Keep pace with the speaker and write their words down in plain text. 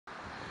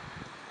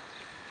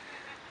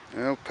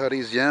Well,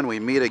 Parisienne,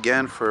 we meet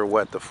again for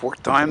what, the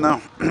fourth time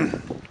now?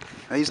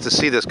 I used to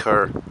see this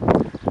car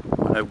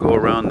when I go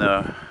around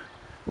the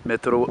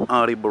Metro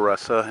Henri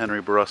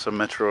Bourassa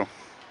Metro.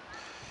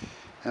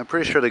 I'm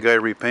pretty sure the guy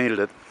repainted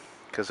it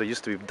because it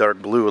used to be dark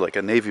blue, like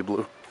a navy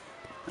blue.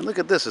 And look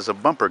at this, there's a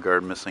bumper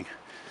guard missing.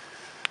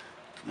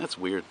 That's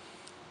weird.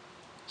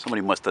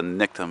 Somebody must have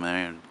nicked him,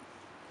 man.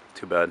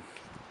 Too bad.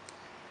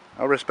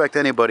 I'll respect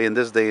anybody in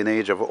this day and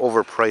age of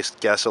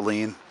overpriced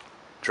gasoline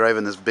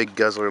driving this big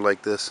guzzler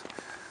like this.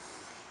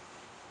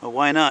 But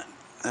why not?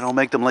 They don't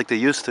make them like they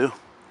used to.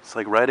 It's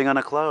like riding on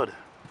a cloud.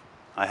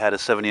 I had a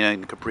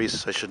 79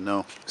 Caprice, I should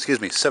know. Excuse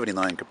me,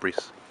 79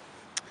 Caprice.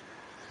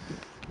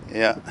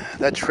 Yeah,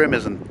 that trim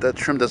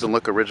doesn't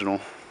look original.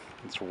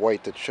 It's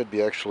white. It should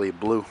be actually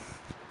blue.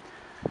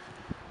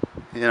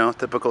 You know,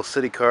 typical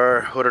city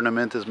car. Hood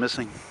ornament is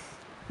missing.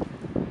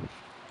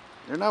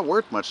 They're not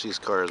worth much, these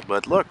cars,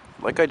 but look,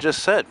 like I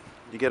just said,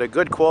 you get a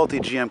good quality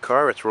GM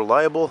car. It's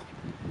reliable.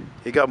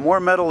 You got more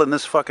metal in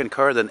this fucking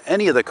car than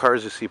any of the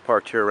cars you see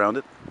parked here around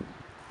it.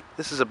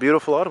 This is a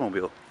beautiful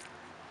automobile.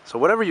 So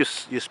whatever you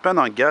spend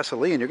on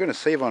gasoline, you're going to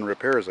save on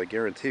repairs, I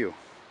guarantee you.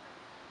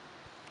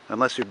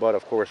 Unless you bought,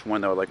 of course, one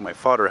that like my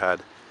father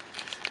had.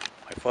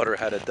 My father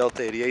had a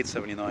Delta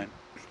 8879.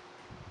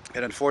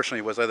 And unfortunately,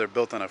 it was either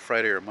built on a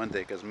Friday or Monday,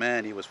 because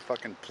man, he was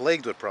fucking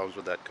plagued with problems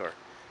with that car.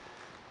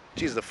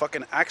 Geez, the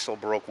fucking axle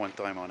broke one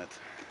time on it.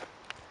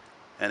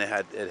 And it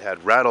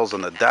had rattles on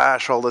the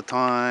dash all the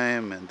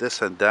time, and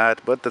this and that.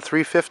 But the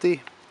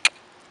 350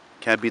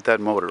 can't beat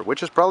that motor,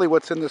 which is probably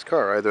what's in this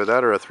car, either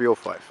that or a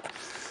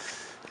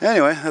 305.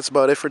 Anyway, that's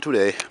about it for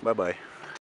today. Bye bye.